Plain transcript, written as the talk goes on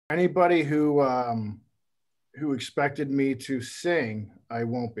Anybody who expected me to sing, I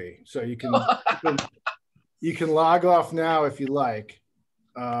won't be. So you can log off now if you like.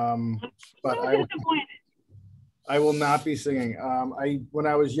 But I will not be singing. When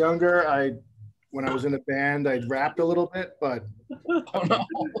I was younger, when I was in a band, I rapped a little bit, but Oh no.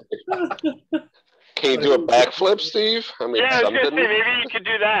 Can you do a backflip, Steve? I mean, Yeah, I was something. gonna say maybe you could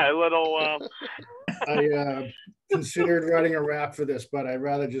do that. A little. I considered writing a rap for this, but I'd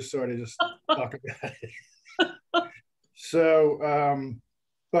rather just talk about it. So,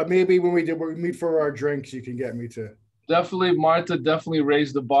 but maybe when we meet for our drinks, you can get me to. Definitely, Martha definitely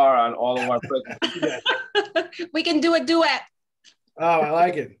raised the bar on all of our presents. Yeah. We can do a duet. Oh, I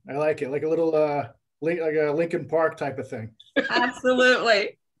like it. Like a little like a Lincoln Park type of thing.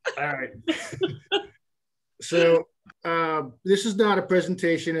 Absolutely. All right. So this is not a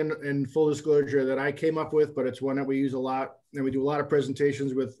presentation in full disclosure that I came up with, but it's one that we use a lot, and we do a lot of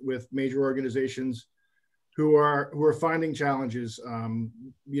presentations with major organizations who are finding challenges. Our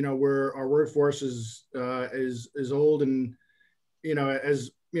workforce is old, and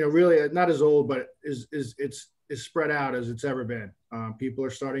really not as old, but is spread out as it's ever been. People are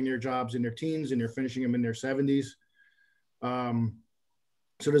starting their jobs in their teens and they're finishing them in their 70s.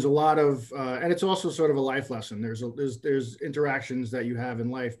 So there's a lot of, and it's also sort of a life lesson. There's interactions that you have in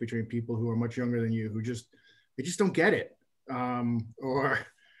life between people who are much younger than you, who they just don't get it, or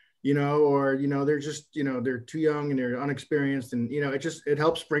they're just, they're too young and they're unexperienced, and it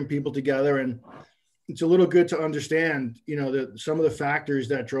helps bring people together, and it's a little good to understand, some of the factors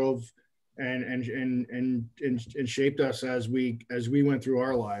that drove and shaped us as we went through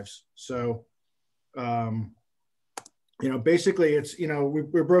our lives. So. Basically it's,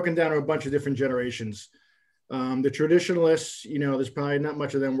 we're broken down to a bunch of different generations. The traditionalists, there's probably not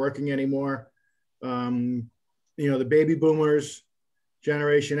much of them working anymore. The baby boomers,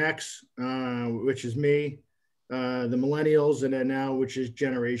 Generation X, which is me, the millennials, and then now, which is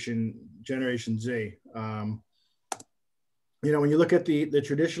Generation Z. When you look at the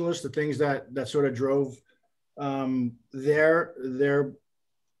traditionalists, the things that sort of drove their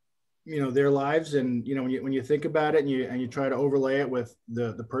lives, and when you think about it and you try to overlay it with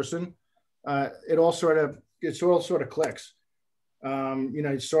the person, it all sort of clicks.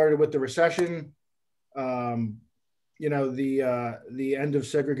 It started with the recession, the end of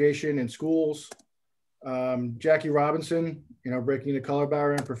segregation in schools, Jackie Robinson, breaking the color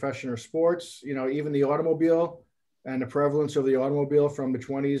barrier in professional sports, even the automobile and the prevalence of the automobile from the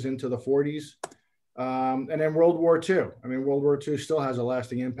 20s into the 40s. And then World War II. I mean, World War II still has a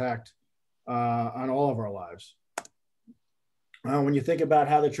lasting impact on all of our lives. When you think about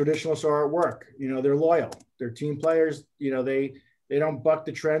how the traditionalists are at work, they're loyal, they're team players, they don't buck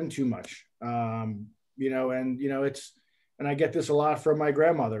the trend too much. And I get this a lot from my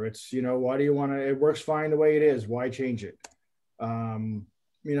grandmother. It's, why do you want to, it works fine the way it is, why change it? But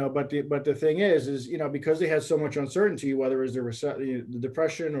the thing is, because they had so much uncertainty, whether it's the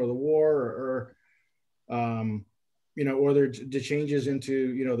depression or the war or the changes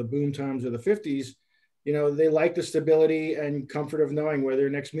into, the boom times of the 50s, they like the stability and comfort of knowing where their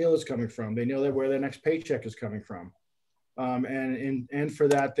next meal is coming from. They know that where their next paycheck is coming from. And for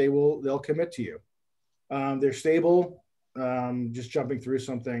that, they'll commit to you. They're stable, just jumping through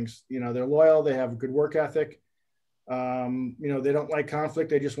some things, they're loyal, they have a good work ethic. They don't like conflict.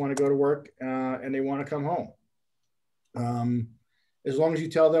 They just want to go to work and they want to come home. As long as you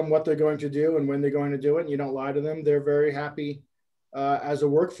tell them what they're going to do and when they're going to do it, and you don't lie to them, they're very happy as a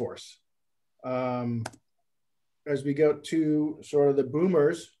workforce. As we go to sort of the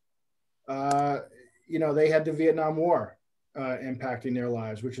boomers, they had the Vietnam War impacting their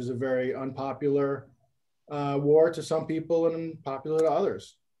lives, which is a very unpopular war to some people and popular to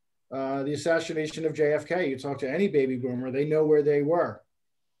others. The assassination of JFK, you talk to any baby boomer, they know where they were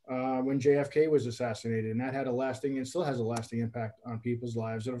when JFK was assassinated, and that had a lasting and still has a lasting impact on people's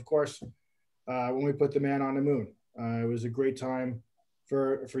lives. And of course, when we put the man on the moon, it was a great time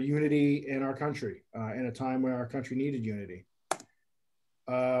for unity in our country, in a time where our country needed unity.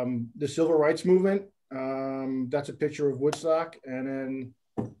 The Civil Rights Movement, that's a picture of Woodstock, and then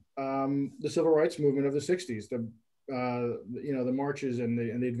the Civil Rights Movement of the 60s, the marches and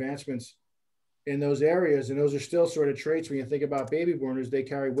the advancements in those areas. And those are still sort of traits when you think about baby boomers, they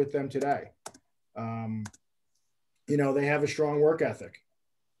carry with them today. They have a strong work ethic.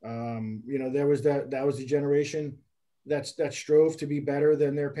 That was the generation that strove to be better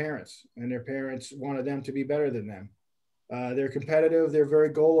than their parents, and their parents wanted them to be better than them. They're competitive. They're very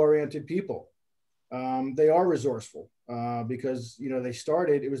goal-oriented people. They are resourceful because, they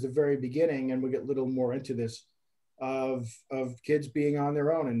started, it was the very beginning, and we'll get a little more into this. of kids being on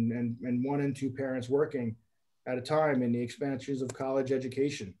their own and one and two parents working at a time in the expansions of college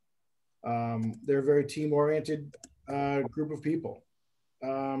education. They're a very team-oriented group of people.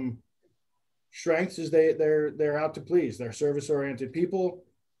 Strengths is they're out to please. They're service-oriented people.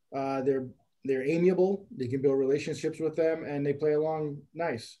 They're amiable. They can build relationships with them, and they play along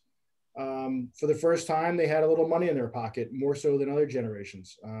nice. For the first time, they had a little money in their pocket, more so than other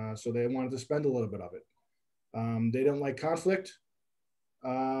generations. So they wanted to spend a little bit of it. They don't like conflict,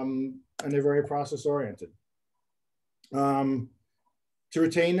 and they're very process-oriented. To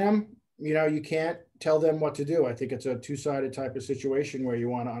retain them, you can't tell them what to do. I think it's a two-sided type of situation where you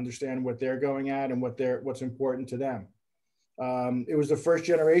want to understand what they're going at and what's important to them. It was the first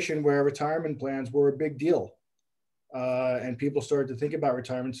generation where retirement plans were a big deal. And people started to think about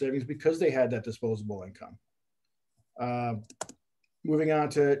retirement savings because they had that disposable income. Moving on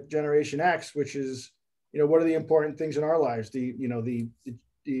to Generation X, which is, what are the important things in our lives? The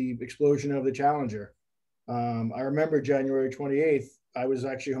explosion of the Challenger. I remember January 28th, I was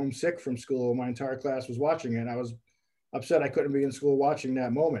actually homesick from school. My entire class was watching it, and I was upset I couldn't be in school watching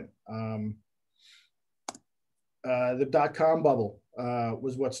that moment. The dot-com bubble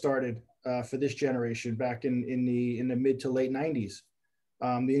was what started for this generation back in the mid to late 90s.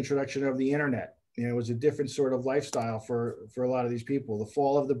 The introduction of the internet, was a different sort of lifestyle for a lot of these people. The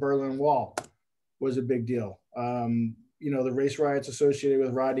fall of the Berlin Wall was a big deal. The race riots associated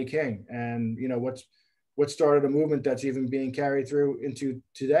with Rodney King, and what started a movement that's even being carried through into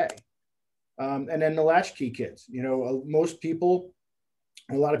today. And then the latchkey kids, a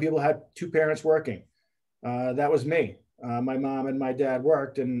lot of people had two parents working. That was me. My mom and my dad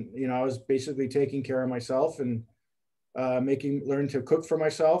worked, and I was basically taking care of myself and learning to cook for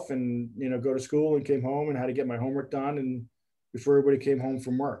myself, and go to school and came home and had to get my homework done, and before everybody came home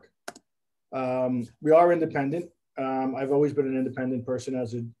from work. We are independent. I've always been an independent person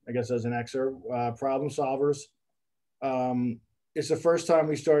as an Xer, problem solvers. It's the first time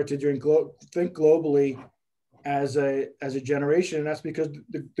we started to think globally as a generation, and that's because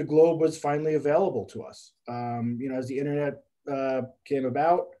the globe was finally available to us. As the internet came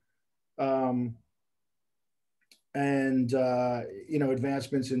about, and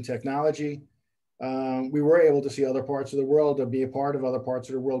advancements in technology, we were able to see other parts of the world or be a part of other parts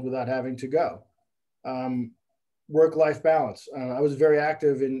of the world without having to go. Work-life balance. I was very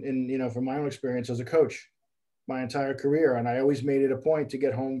active in from my own experience as a coach my entire career. And I always made it a point to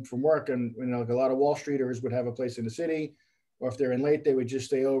get home from work. And, a lot of Wall Streeters would have a place in the city, or if they're in late, they would just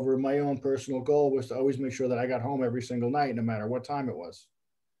stay over. My own personal goal was to always make sure that I got home every single night, no matter what time it was.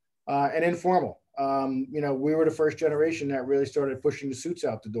 And informal. We were the first generation that really started pushing the suits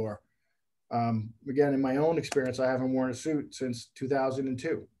out the door. Again, in my own experience, I haven't worn a suit since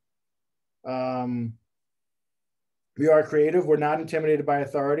 2002. We are creative. We're not intimidated by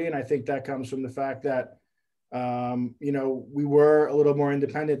authority. And I think that comes from the fact that, we were a little more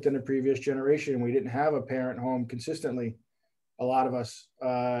independent than the previous generation. We didn't have a parent home consistently, a lot of us,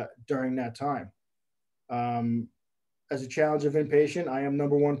 during that time. As a challenge of impatient, I am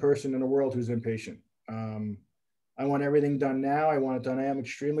number one person in the world who's impatient. I want everything done now. I want it done. I am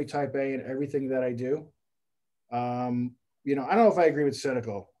extremely type A in everything that I do. I don't know if I agree with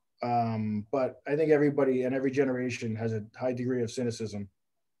cynical. But I think everybody and every generation has a high degree of cynicism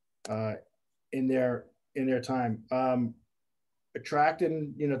in their time. Attract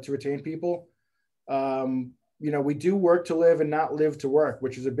and to retain people. We do work to live and not live to work,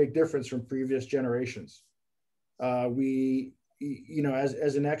 which is a big difference from previous generations. We,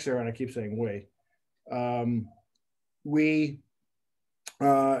 as an Xer, and I keep saying we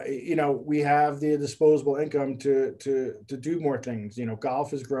have the disposable income to do more things.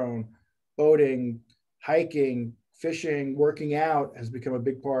 Golf has grown, boating, hiking, fishing, working out has become a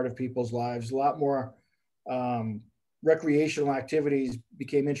big part of people's lives. A lot more recreational activities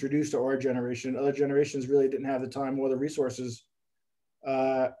became introduced to our generation. Other generations really didn't have the time or the resources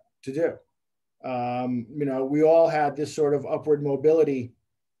to do. We all had this sort of upward mobility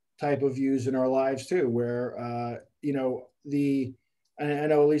type of views in our lives too, where, and I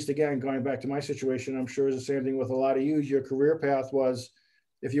know, at least again, going back to my situation, I'm sure it's the same thing with a lot of you. Your career path was,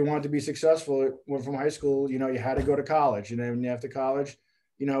 if you wanted to be successful, went from high school, you had to go to college. And then after college,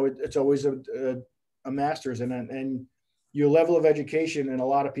 it's always a master's. And your level of education in a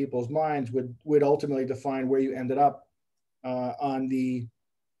lot of people's minds would ultimately define where you ended up on the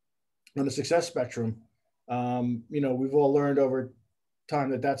success spectrum. We've all learned over time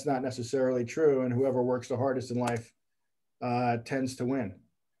that that's not necessarily true. And whoever works the hardest in life tends to win.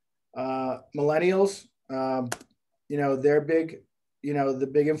 Millennials, they're big, the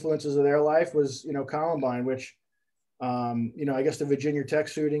big influences of their life was, Columbine, which I guess the Virginia Tech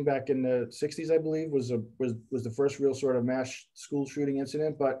shooting back in the 60s, I believe, was the first real sort of mass school shooting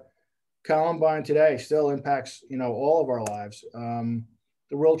incident. But Columbine today still impacts, all of our lives.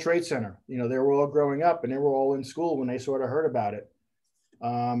 The World Trade Center, they were all growing up and they were all in school when they sort of heard about it,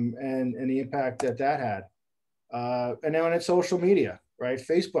 and the impact that had. And then when it's social media, right?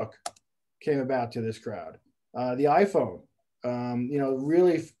 Facebook came about to this crowd. The iPhone,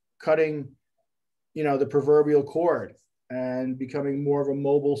 really cutting, the proverbial cord and becoming more of a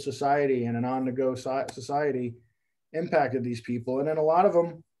mobile society and an on-the-go society impacted these people. And then a lot of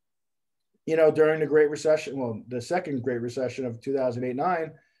them, during the Great Recession, well, the second Great Recession of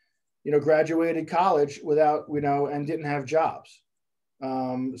 2008-9, graduated college without, and didn't have jobs.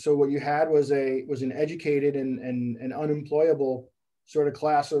 So what you had was an educated and unemployable sort of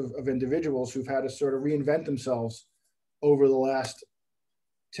class of individuals who've had to sort of reinvent themselves over the last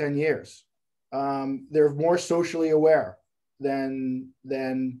 10 years. They're more socially aware than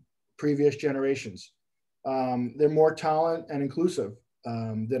previous generations. They're more tolerant and inclusive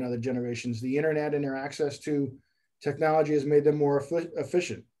than other generations. The internet and their access to technology has made them more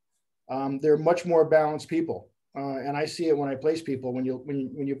efficient. They're much more balanced people. And I see it when I place people. When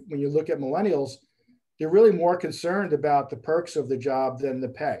you look at millennials, they're really more concerned about the perks of the job than the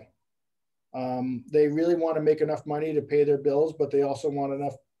pay. They really want to make enough money to pay their bills, but they also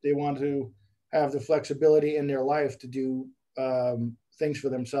they want to have the flexibility in their life to do things for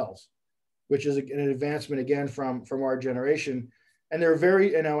themselves, which is an advancement again from our generation. And they're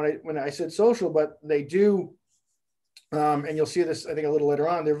very, when I said social, but they do, and you'll see this, I think, a little later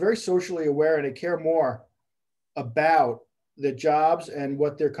on, they're very socially aware and they care more about the jobs and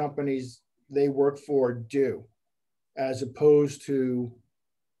what their companies they work for do, as opposed to,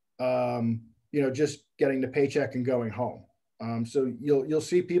 just getting the paycheck and going home. So you'll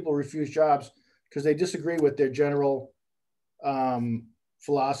see people refuse jobs because they disagree with their general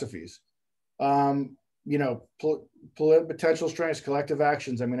philosophies. Potential strengths, collective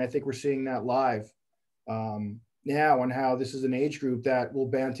actions. I mean, I think we're seeing that live now, and how this is an age group that will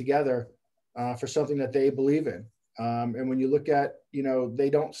band together for something that they believe in. And when you look at, they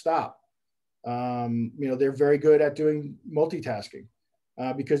don't stop. They're very good at doing multitasking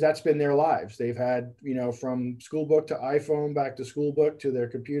because that's been their lives. They've had, from school book to iPhone, back to school book, to their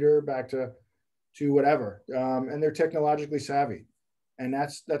computer, back to whatever. And they're technologically savvy. And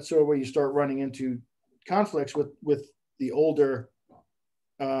that's sort of where you start running into conflicts with the older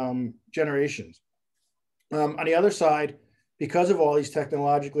generations. On the other side, because of all these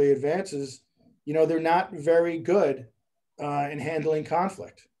technologically advances, they're not very good in handling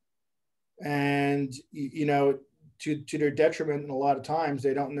conflict. And, to their detriment, and a lot of times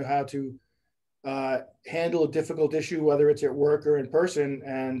they don't know how to handle a difficult issue, whether it's at work or in person.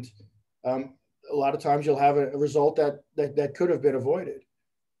 And a lot of times you'll have a result that could have been avoided.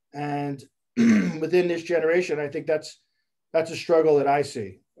 And within this generation, I think that's a struggle that I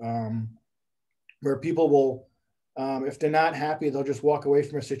see, where people will, if they're not happy, they'll just walk away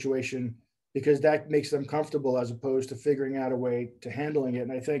from a situation because that makes them comfortable, as opposed to figuring out a way to handling it.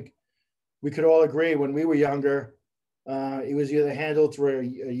 And I think we could all agree when we were younger, it was either handled through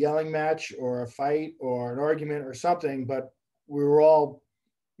a yelling match or a fight or an argument or something, but we were all,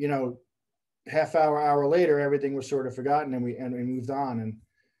 half hour later, everything was sort of forgotten and we moved on.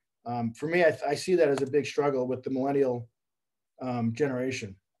 And for me, I see that as a big struggle with the millennial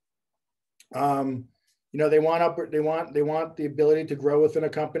generation. They want the ability to grow within a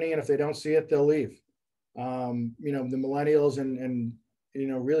company, and if they don't see it, they'll leave. The millennials and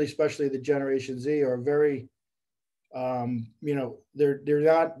really, especially the Generation Z, are very, they're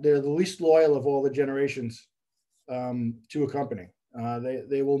the least loyal of all the generations to a company.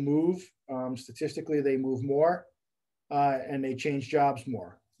 They will move. Statistically, they move more, and they change jobs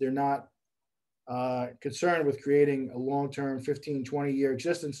more. They're not concerned with creating a long-term 15, 20-year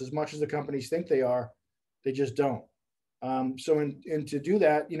existence as much as the companies think they are. They just don't. So to do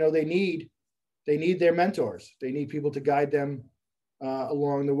that, they need their mentors. They need people to guide them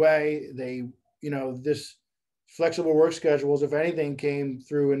along the way. This flexible work schedules, if anything came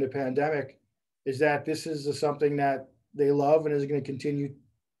through in the pandemic, is that this is something that they love and is going to continue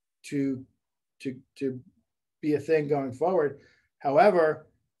to be a thing going forward. However,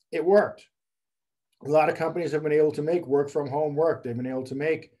 it worked. A lot of companies have been able to make work from home work. They've been able to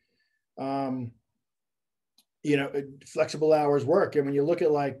make, flexible hours work. And when you look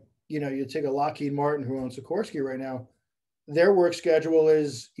at you take a Lockheed Martin who owns Sikorsky right now, their work schedule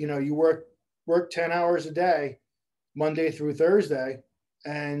is, you work 10 hours a day, Monday through Thursday,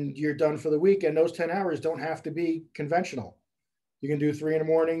 and you're done for the week. And those 10 hours don't have to be conventional. You can do 3 in the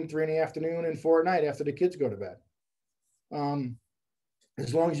morning, 3 in the afternoon, and 4 at night after the kids go to bed.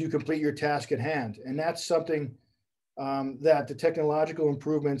 as long as you complete your task at hand. And that's something that the technological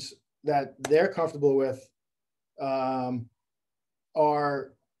improvements that they're comfortable with are,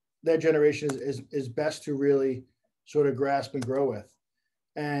 their generation is best to really sort of grasp and grow with.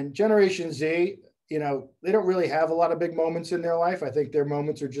 And Generation Z, you know, they don't really have a lot of big moments in their life. I think their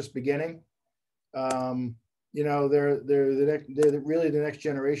moments are just beginning. You know, they're really the next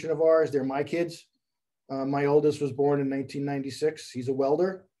generation of ours. They're my kids. My oldest was born in 1996. He's a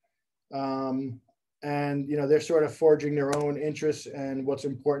welder. And, you know, they're sort of forging their own interests and what's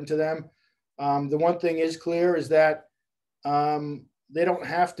important to them. The one thing is clear is that they don't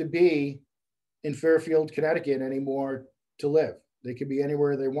have to be in Fairfield, Connecticut anymore to live. They can be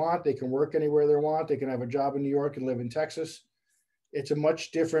anywhere they want. They can work anywhere they want. They can have a job in New York and live in Texas. It's a much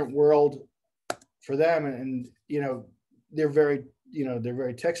different world for them. And you know, they're very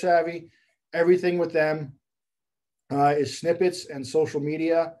tech savvy. Everything with them is snippets and social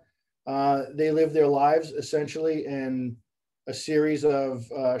media. They live their lives essentially in a series of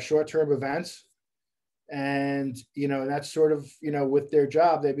short-term events. And, you know, that's sort of, you know, with their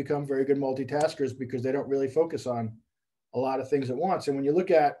job, they become very good multitaskers because they don't really focus on a lot of things at once. And when you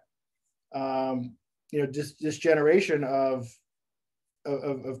look at, you know, this generation of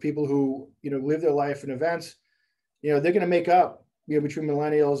people who, you know, live their life in events, you know, they're going to make up, you know, between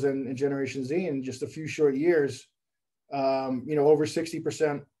millennials and Generation Z in just a few short years, you know, over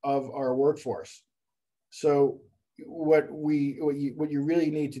 60% of our workforce. So what you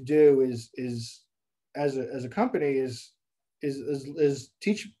really need to do is as a company is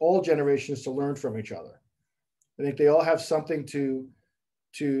teach all generations to learn from each other. I think they all have something to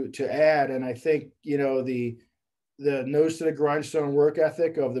add, and I think, you know, the nose to the grindstone work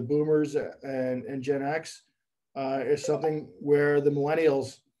ethic of the boomers and Gen X is something where the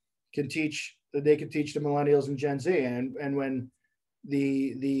millennials can teach the millennials and Gen Z, and when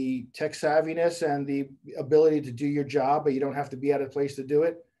the tech savviness and the ability to do your job, but you don't have to be at a place to do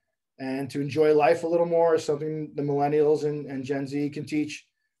it, and to enjoy life a little more is something the millennials and Gen Z can teach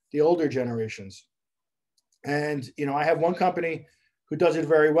the older generations. And, you know, I have one company who does it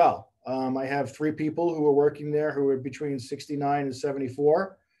very well. I have 3 people who are working there who are between 69 and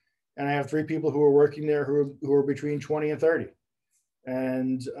 74. And I have 3 people who are working there who are between 20 and 30.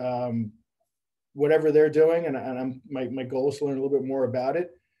 And whatever they're doing, and my goal is to learn a little bit more about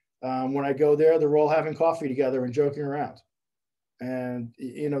it. When I go there, they're all having coffee together and joking around. And,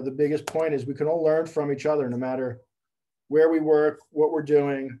 you know, the biggest point is we can all learn from each other, no matter where we work, what we're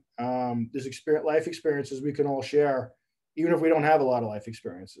doing. There's life experiences we can all share, even if we don't have a lot of life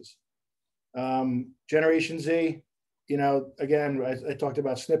experiences. Generation Z, you know, again, I talked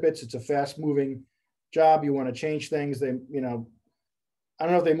about snippets. It's a fast moving job. You want to change things. They, you know, I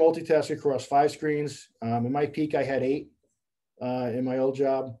don't know if they multitask across 5 screens. In my peak, I had 8 in my old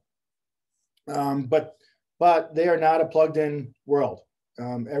job. But they are not a plugged in world.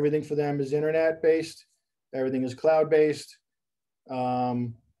 Everything for them is internet based. Everything is cloud based.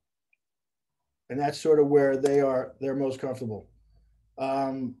 And that's sort of where they're most comfortable.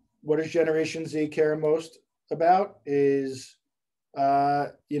 What does Generation Z care most about is,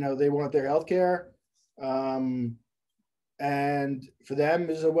 you know, they want their healthcare. And for them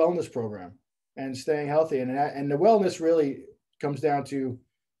is a wellness program and staying healthy. And the wellness really comes down to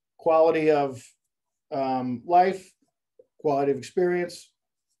quality of life, quality of experience,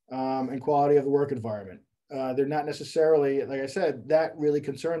 and quality of the work environment. They're not necessarily, like I said, that really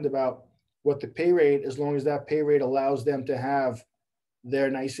concerned about what the pay rate, as long as that pay rate allows them to have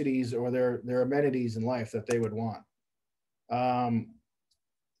their niceties or their amenities in life that they would want.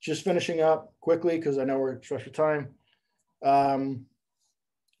 Just finishing up quickly, because I know we're stretched for time.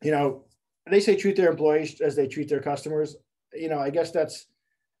 You know, they say treat their employees as they treat their customers. You know, I guess that's,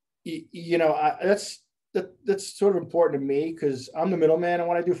 you know, that's sort of important to me because I'm the middleman in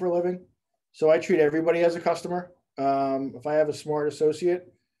what I do for a living. So I treat everybody as a customer. If I have a smart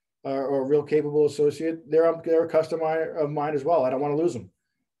associate or a real capable associate, they're a customer of mine as well. I don't want to lose them.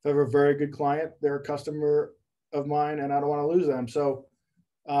 If I have a very good client, they're a customer of mine, and I don't want to lose them. So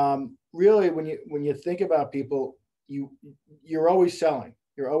really, when you think about people, you're always selling.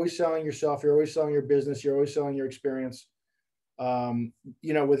 You're always selling yourself. You're always selling your business. You're always selling your experience. You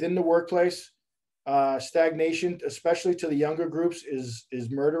know, within the workplace, stagnation, especially to the younger groups, is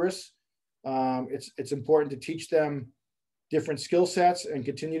murderous. It's important to teach them different skill sets and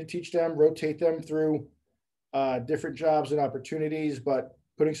continue to teach them, rotate them through different jobs and opportunities. But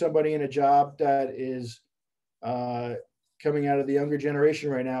putting somebody in a job that is coming out of the younger generation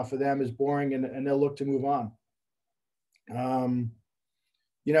right now for them is boring, and they'll look to move on.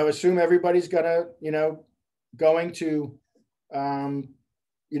 You know, assume everybody's going to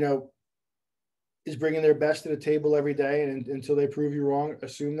you know, is bringing their best to the table every day, and until they prove you wrong,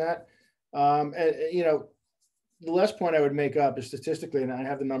 assume that. And you know, the last point I would make up is statistically, and I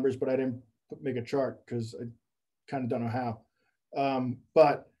have the numbers, but I didn't make a chart because I kind of don't know how.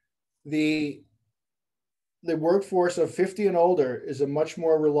 But the workforce of 50 and older is a much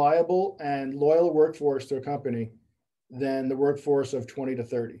more reliable and loyal workforce to a company than the workforce of 20 to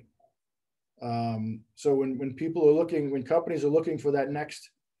 30. So when people are looking, when companies are looking for that next,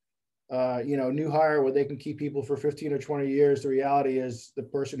 you know, new hire where they can keep people for 15 or 20 years, the reality is the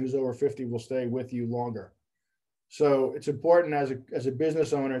person who's over 50 will stay with you longer. So it's important as a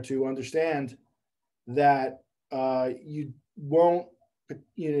business owner to understand that you won't,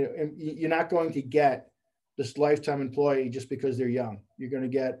 you know, you're not going to get this lifetime employee just because they're young. You're going to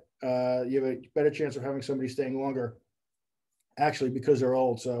get, you have a better chance of having somebody staying longer, actually, because they're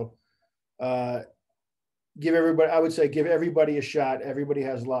old. So give everybody, I would say, give everybody a shot. Everybody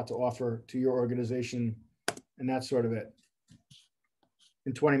has a lot to offer to your organization, and that's sort of it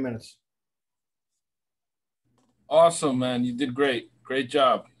in 20 minutes. Awesome, man. You did great. Great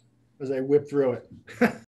job. As I whip through it.